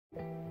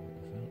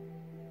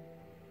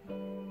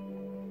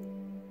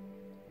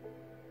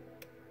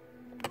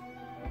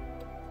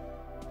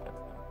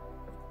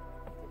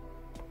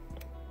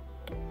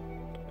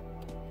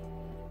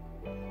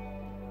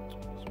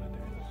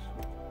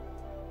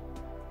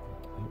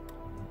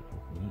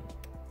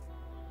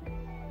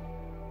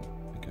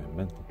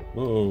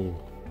Whoa!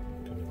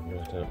 Coming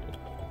right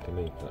out to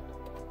me, that.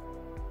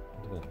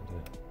 Look at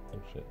that.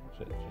 Oh shit.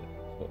 It's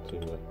got to.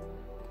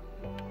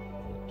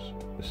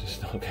 This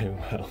is not going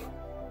well.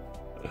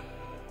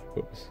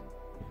 Whoops.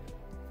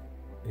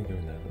 You go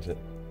in there, that's it.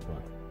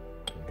 Right.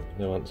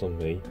 No ants on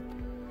me.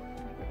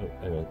 Oh,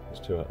 hang on, there's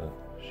two out there.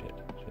 Shit.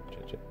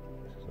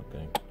 This is not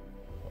going.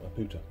 Oh, a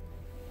pooter.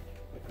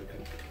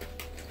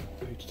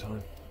 Pooter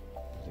time.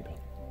 Where's he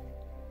gone?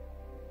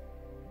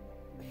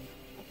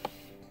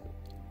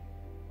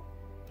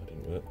 That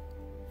didn't work.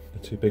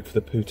 They're too big for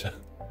the pooter.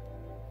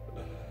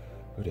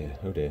 Oh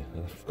dear.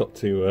 I've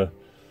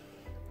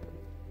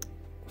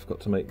got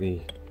to make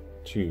the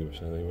tube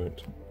so they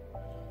won't.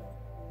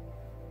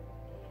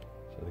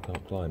 So they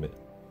can't climb it.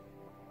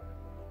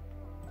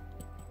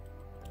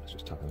 Let's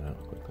just tap them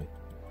out quickly.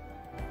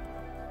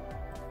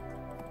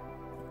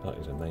 That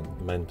is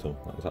mental.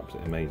 That is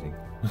absolutely amazing.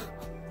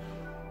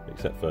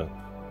 Except for,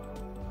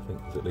 I think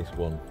there's at least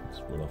one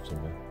that's run off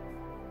somewhere.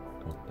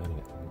 Come on, down you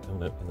get. Oh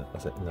no, in there.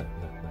 That's it. In there.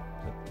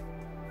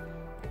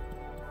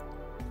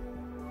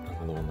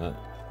 Another one there.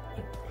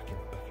 No, back in.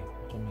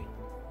 What's on me?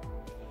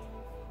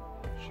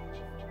 Shit.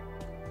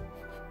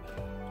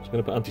 I was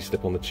going to put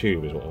anti-slip on the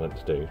tube is what I meant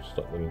to do.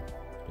 Stop them being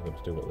able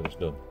to do what they've just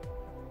done.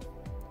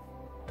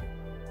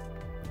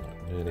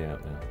 Right, nearly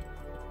out now.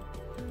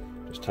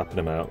 Just tapping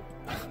them out.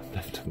 I've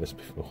never done this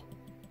before.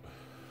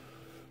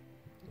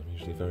 I'm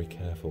usually very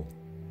careful.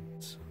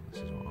 So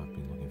this is what I've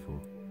been looking for.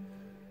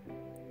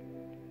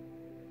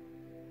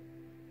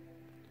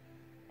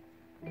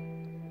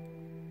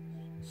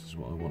 This is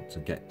what I want to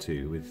get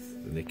to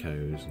with the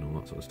Nicos and all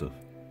that sort of stuff.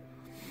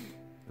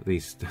 At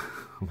least,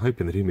 I'm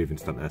hoping they do move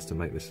into that nest to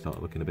make this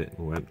start looking a bit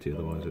more empty,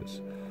 otherwise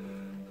it's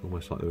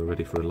almost like they were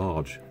ready for a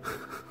large,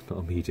 not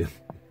a medium.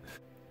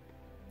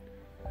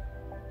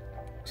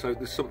 So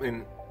there's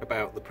something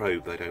about the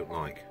probe they don't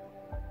like,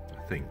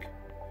 I think.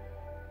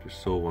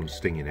 Just saw one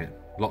stinging it.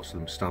 Lots of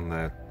them stand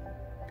there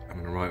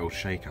having a right old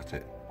shake at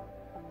it.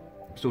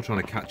 I'm still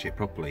trying to catch it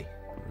properly.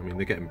 I mean,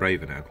 they're getting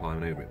braver now,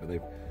 climbing over it, but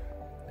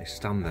they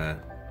stand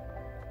there.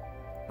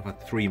 I've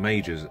had 3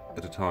 majors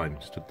at a time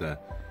stood there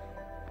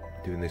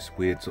doing this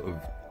weird sort of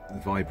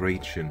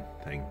vibration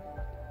thing.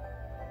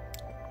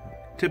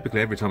 Typically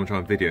every time I try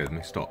and video them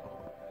they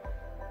stop.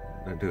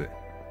 Don't do it.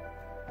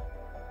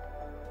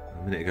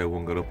 A minute ago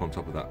one got up on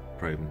top of that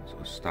probe and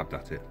sort of stabbed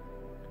at it.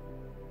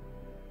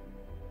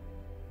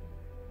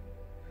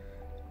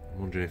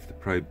 I'm wondering if the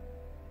probe,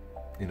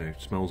 you know,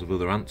 smells of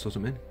other ants or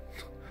something.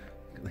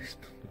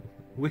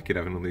 Wicked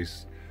having all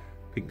these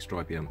pink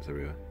stripy ants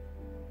everywhere.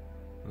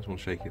 There's one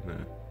shaking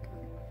there.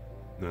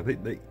 No,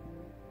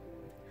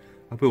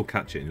 I will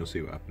catch it and you'll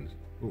see what happens.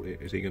 Oh,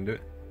 is he going to do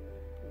it?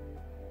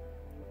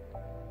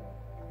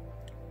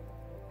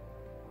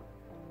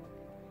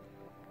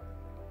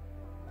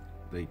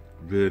 They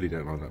really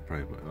don't like that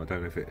probe. I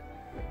don't know if it...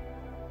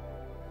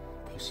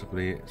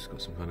 Possibly it's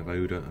got some kind of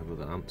odour of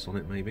other ants on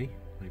it, maybe.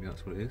 Maybe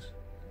that's what it is.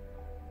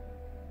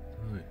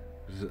 Oh,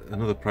 there's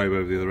another probe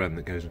over the other end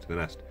that goes into the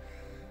nest.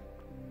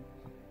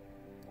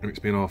 And it's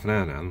been half an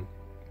hour now and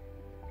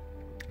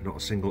not a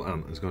single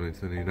ant has gone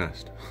into the new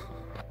nest.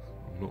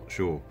 I'm not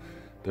sure.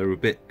 They're a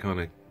bit kind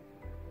of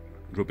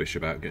rubbish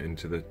about getting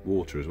to the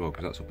water as well,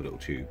 because that's up a little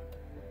tube.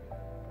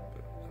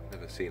 But I've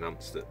never seen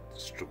ants that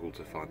struggle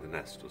to find the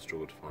nest or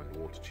struggle to find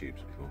water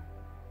tubes before.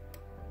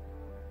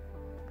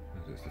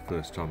 It's the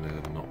first time they've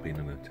ever not been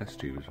in a test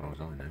tube as far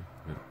as I know.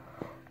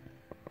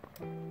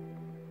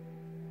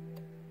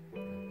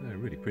 But they're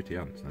really pretty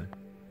ants though.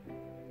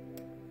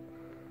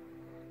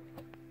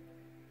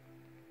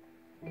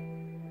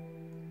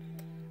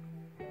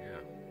 Yeah,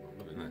 I'm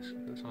loving this.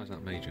 What size is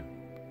that major?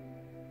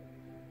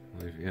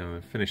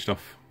 They've finished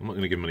off. I'm not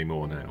going to give them any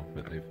more now,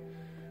 but they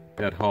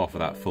had half of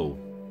that full.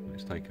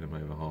 It's taken them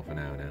over half an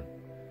hour now.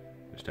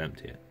 Just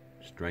empty it,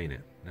 just drain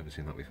it. Never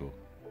seen that before.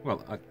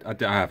 Well, I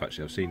have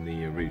actually. I've seen the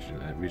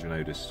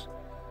Regionodus,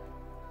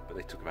 but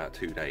they took about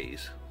 2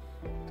 days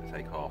to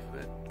take half of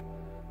it.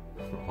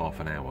 Not half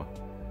an hour.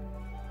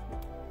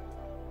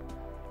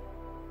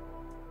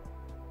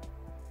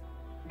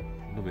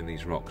 I'm loving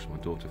these rocks my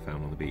daughter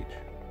found on the beach.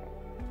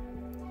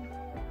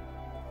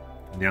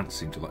 And the ants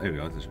seem to like. There we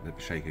go. There's a bit of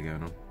a shaker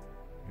going on.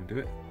 You can do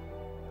it.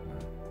 No.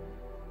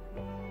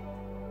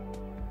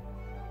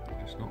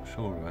 Just not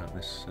sure about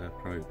this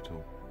probe at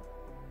all.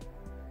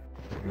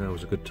 Now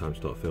is a good time to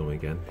start filming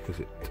again because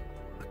the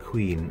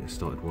queen has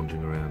started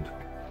wandering around.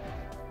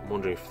 I'm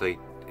wondering if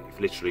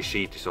literally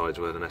she decides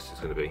where the nest is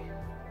going to be.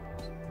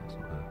 That's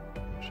not her,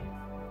 actually.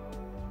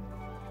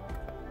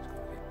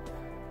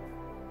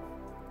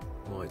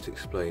 Might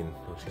explain.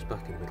 Oh, she's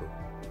back in the middle.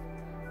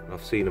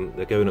 I've seen them.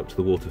 They're going up to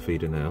the water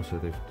feeder now, so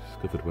they've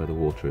discovered where the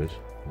water is.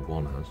 Or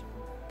one has.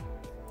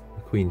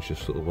 The queen's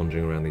just sort of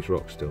wandering around these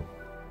rocks still.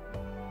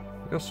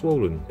 Look how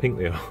swollen, pink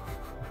they are.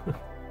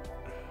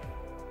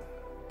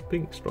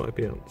 Pink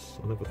stripy ants.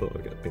 I never thought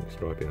I'd get pink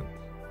stripy ants.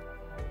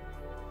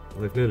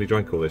 Well, they've nearly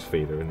drank all this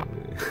feeder in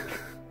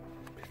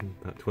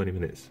about 20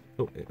 minutes.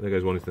 Oh, there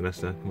goes one into the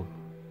nest there. Come on.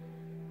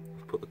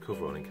 I'll put the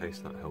cover on in case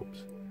that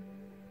helps.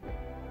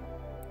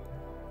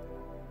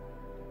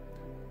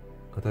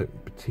 I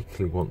don't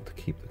particularly want to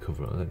keep the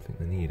cover on. I don't think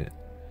they need it.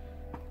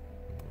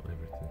 Not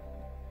everything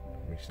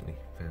recently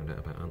found out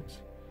about ants.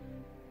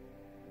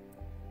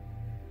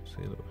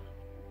 See a little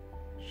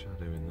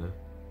shadow in there.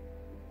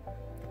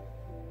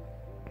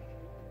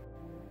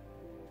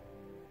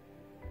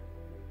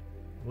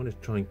 I want to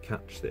try and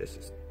catch this.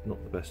 It's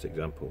not the best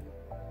example.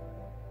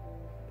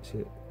 See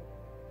it?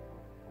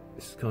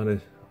 It's kind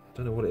of, I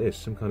don't know what it is,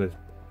 some kind of,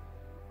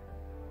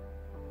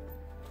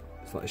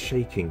 it's like a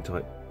shaking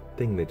type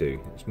thing they do.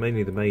 It's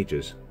mainly the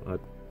majors. I had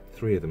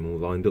 3 of them all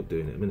lined up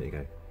doing it a minute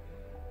ago.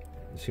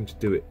 They seem to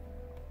do it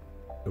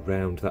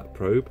around that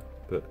probe,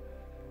 but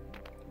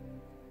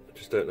I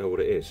just don't know what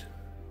it is.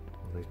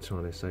 Are they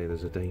trying to say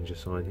there's a danger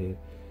sign here?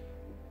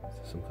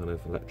 Some kind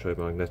of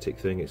electromagnetic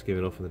thing it's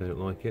giving off and they don't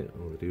like it,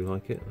 or they do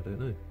like it, I don't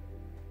know.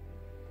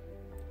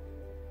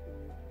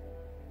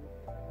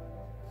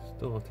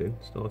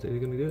 Started, are you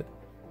going to do it?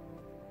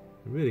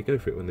 They really go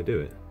for it when they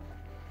do it.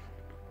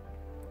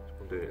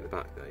 I'm doing it in the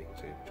back there, you can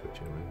see it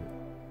twitching around.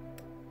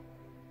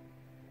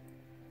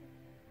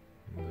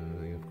 No,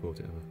 they have caught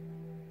it ever.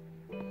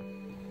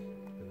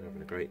 They're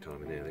having a great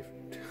time in here,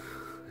 they've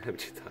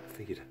emptied that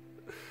feeder.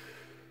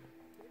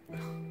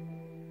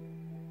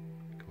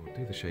 Come on,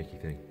 do the shaky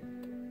thing.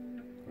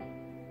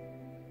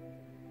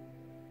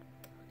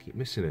 I keep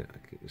missing it.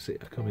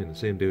 I come in and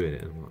see him doing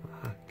it and I'm like,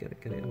 ah, get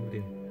it, I'm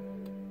doing it.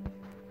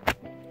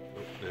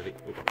 Nearly.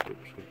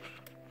 Oops.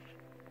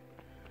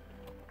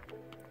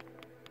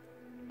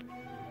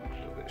 A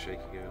little bit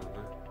shaky going on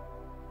there.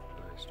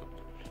 No, it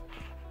stopped.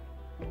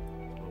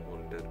 Not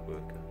one dead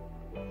worker.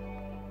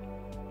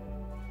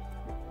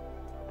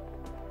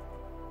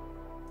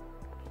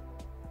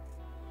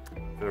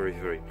 Very,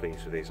 very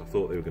pleased with these. I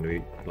thought they were going to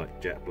be like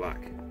jet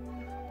black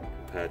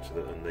compared to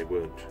the, and they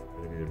weren't.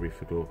 Maybe the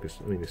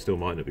Rufoglaucus. I mean, they still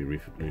might not be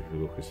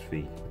Rufoglaucus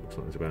fee. Looks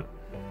like there's about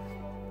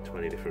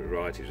 20 different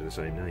varieties with the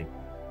same name.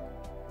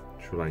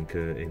 Sri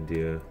Lanka,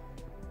 India,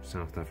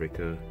 South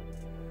Africa,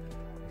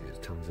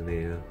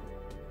 Tanzania,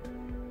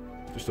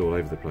 just all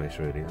over the place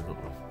really. They're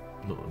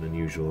not an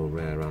unusual or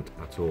rare ant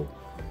at all.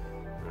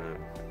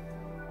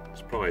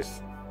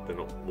 Surprised they're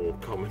not more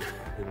common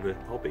in the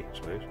hobby, I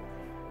suppose,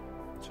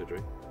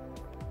 considering.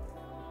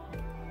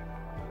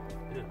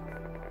 Yeah.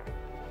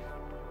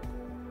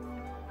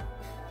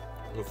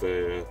 Love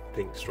their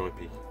pink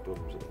stripy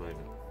bottoms at the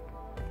moment.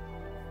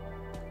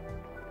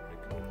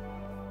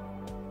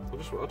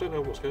 I don't know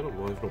what's going on,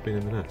 why I've not been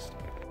in the nest.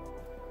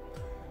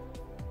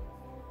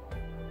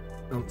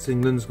 Ants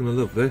England's going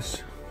to love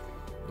this.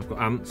 I've got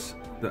ants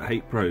that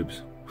hate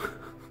probes.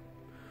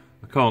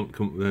 I can't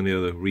come up with any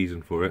other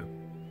reason for it.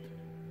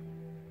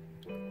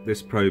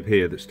 This probe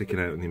here that's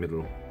sticking out in the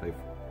middle,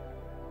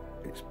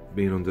 it's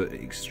been under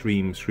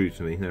extreme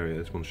scrutiny. There it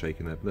is, one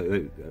shaking there.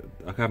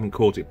 I haven't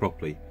caught it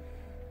properly,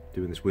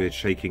 doing this weird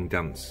shaking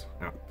dance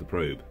at the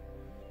probe.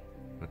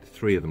 I had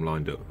 3 of them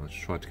lined up. I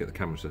just tried to get the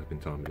camera set up in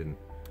time, I didn't.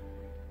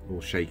 All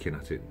shaking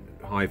at it,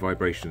 high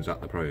vibrations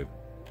at the probe,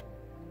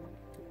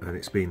 and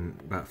it's been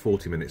about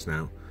 40 minutes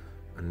now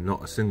and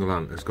not a single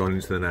ant has gone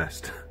into the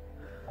nest.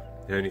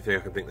 The only thing I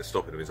can think that's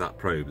stopping them is that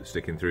probe that's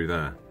sticking through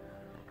there,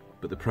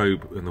 but the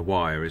probe and the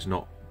wire is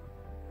not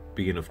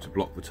big enough to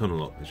block the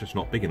tunnel up. It's just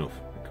not big enough.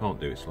 It can't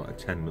do. It's like a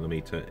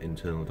 10mm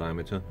internal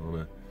diameter on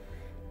a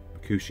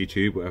Kushi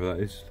tube, whatever that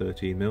is,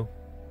 13mm,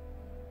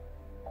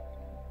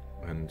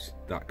 and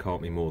that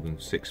can't be more than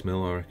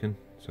 6mm, I reckon.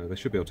 So they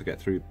should be able to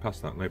get through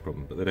past that, no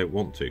problem, but they don't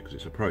want to because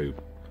it's a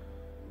probe.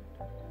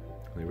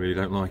 They really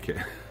don't like it.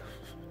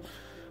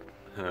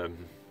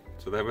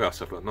 So there we are,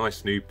 so I've got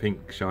nice new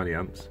pink shiny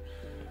ants,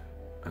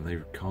 and they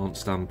can't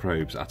stand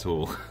probes at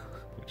all,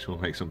 which will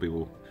make some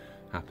people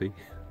happy.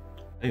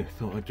 Anyway, I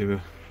thought I'd do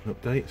an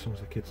update as long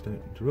as the kids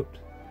don't interrupt.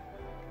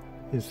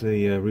 Here's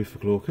the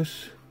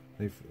Rufoglaucus.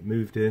 They've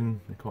moved in,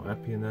 they're quite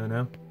happy in there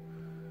now.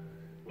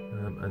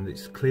 And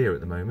it's clear at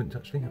the moment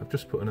actually. I've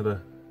just put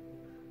another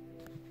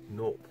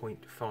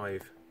 0.5,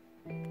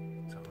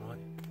 is that right?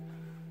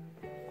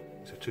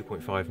 So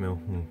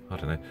 2.5mm, I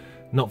don't know.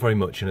 Not very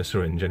much in a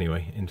syringe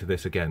anyway, into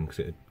this again, because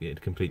it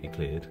had completely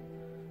cleared.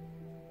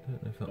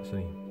 Don't know if that's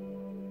any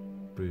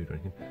brood or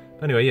anything.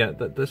 But anyway, yeah,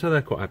 so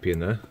they're quite happy in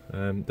there.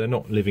 They're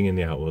not living in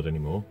the outworld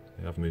anymore.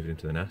 They have moved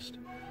into the nest.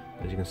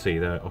 As you can see,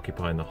 they're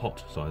occupying the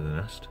hot side of the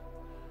nest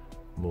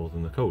more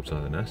than the cold side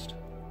of the nest.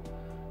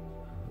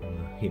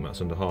 Heat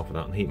mat's under half of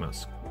that, and the heat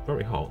mat's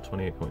very hot,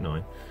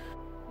 28.9.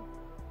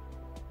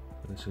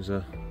 This is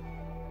a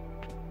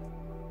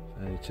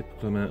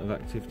typical amount of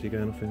activity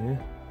going off in here.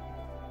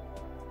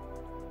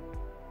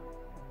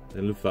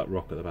 They love that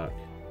rock at the back.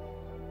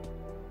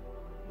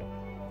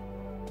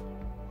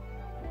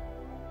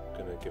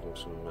 Gonna give them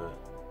some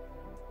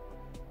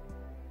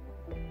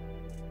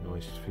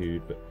nice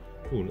food, but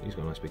oh, he's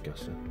got a nice big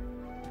gaster.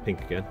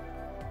 Pink again.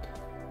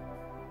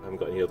 I haven't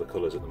got any other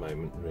colours at the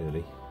moment,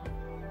 really.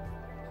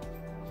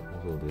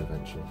 I will do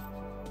eventually.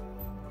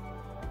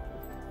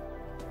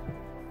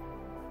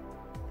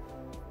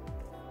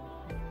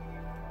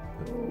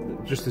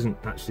 There just isn't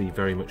actually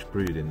very much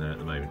brood in there at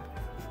the moment,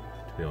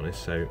 to be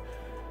honest, so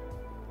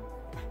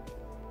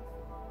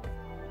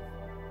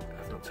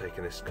on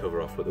taking this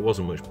cover off, but there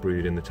wasn't much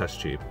brood in the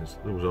test tube.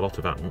 There was a lot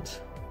of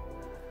ants.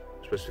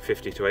 Supposed to be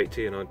 50 to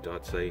 80, and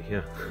I'd say,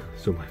 yeah,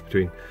 somewhere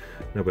between,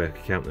 no way I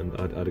could count them,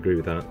 I'd agree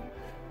with that.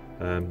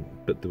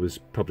 But there was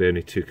probably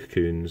only 2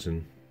 cocoons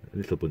and a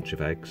little bunch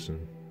of eggs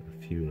and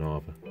a few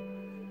larvae.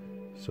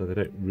 So they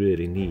don't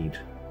really need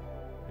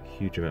a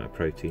huge amount of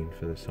protein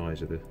for the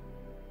size of the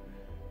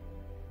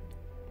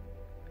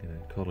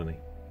colony.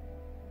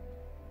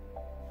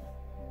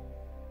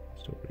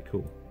 Still pretty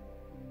cool.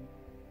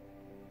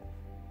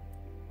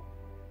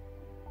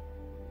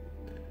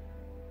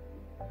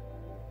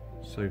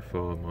 So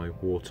far my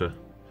water,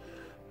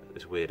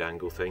 this weird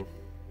angle thing,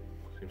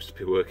 seems to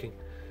be working.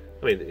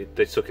 I mean,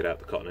 they suck it out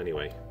the cotton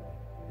anyway.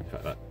 In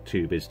fact, that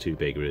tube is too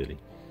big really.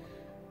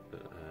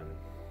 But,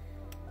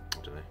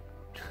 I don't know,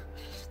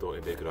 just thought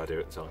it'd be a good idea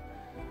at the time.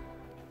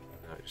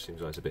 Now it just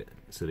seems like it's a bit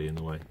silly in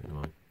the way.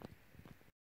 Anyway.